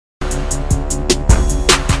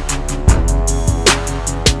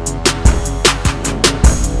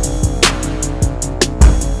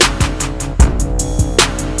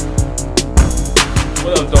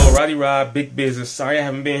Roddy Rod, Big Business. Sorry I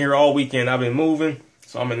haven't been here all weekend. I've been moving,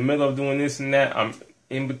 so I'm in the middle of doing this and that. I'm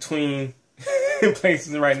in between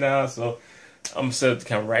places right now, so I'm gonna set up the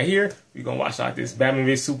camera right here. We're gonna watch like this Batman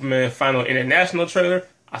v Superman Final International trailer.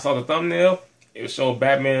 I saw the thumbnail. It showed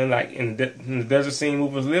Batman like in the desert scene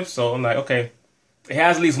moving his lips, so I'm like, okay, it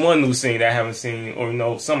has at least one new scene that I haven't seen,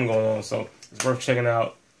 or something going on, so it's worth checking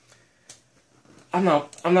out. I'm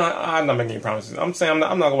not making any promises. I'm saying I'm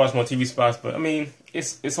not gonna watch more TV spots, but I mean,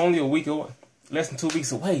 it's only a week away, less than 2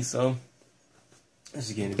 weeks away, so let's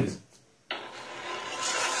just get into this.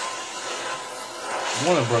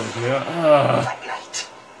 Warner Brothers, man. Fight Night,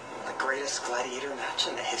 the greatest gladiator match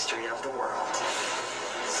in the history of the world.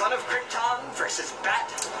 Son of Krypton versus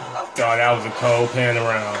Bat of... God, that was a cold pan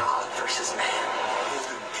around. God versus man.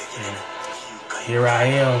 Here I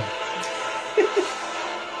am.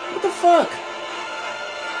 What the fuck?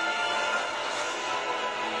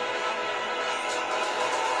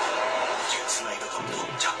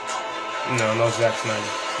 No Zack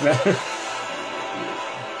Snyder.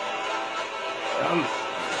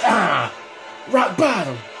 Rock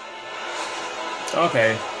bottom.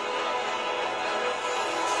 Okay.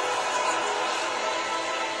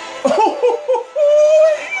 The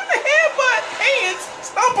headbutt hands.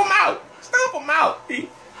 Stomp him out. Stomp him out.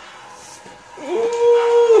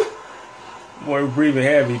 Ooh. Boy, breathing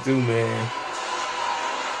heavy too, man.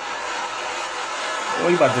 Oh,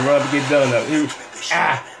 he about to run to get done up.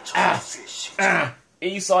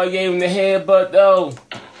 And you saw he gave him the headbutt though.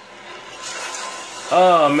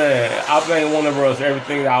 Oh man, I blame Warner Bros. For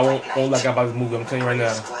everything that I won't like about this movie. I'm telling you right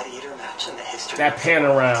now. That pan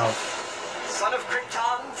around. Son of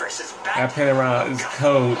Krypton versus Bat. That pan around is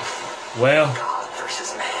cold. Well, God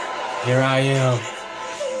versus man. here I am.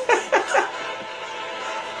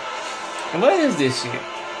 What is this shit?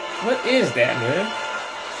 What is that, man?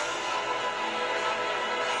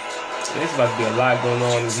 There's about to be a lot going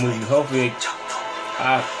on in this movie. Hopefully,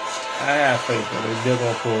 I have faith that they're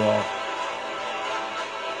gonna pull off.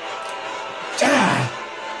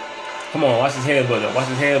 Come on, watch his headbutt though. Watch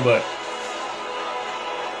his headbutt.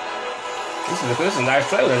 This is a nice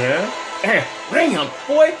trailer, man. Bring him,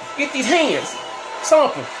 boy. Get these hands.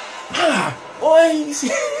 Stomp him. Boy.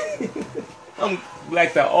 I'm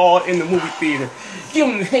like that all in the movie theater. Give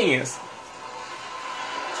him the hands.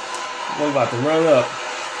 Boy, about to run up.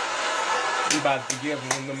 We about to give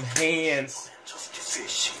him them hands.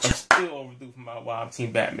 I'm still overdue for my wild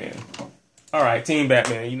Team Batman. All right, Team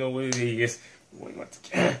Batman. You know what it is.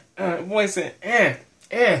 Boy said,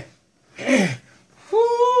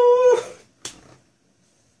 whoo.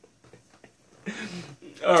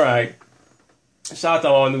 All right. Shout out to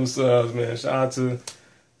all new subs, man. Shout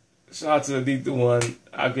out to the one.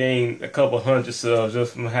 I gained a couple hundred subs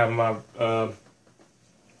just from having my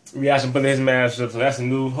reaction putting his matchup. So that's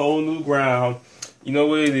a whole new ground. You know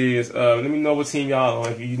what it is. Let me know what team y'all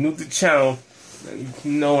on. If you're new to the channel,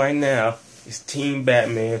 you know right now it's Team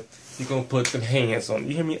Batman. You're gonna put some hands on him.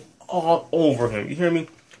 You hear me? All over him. You hear me?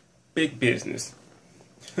 Big business.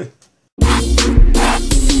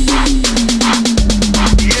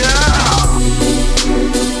 Yeah!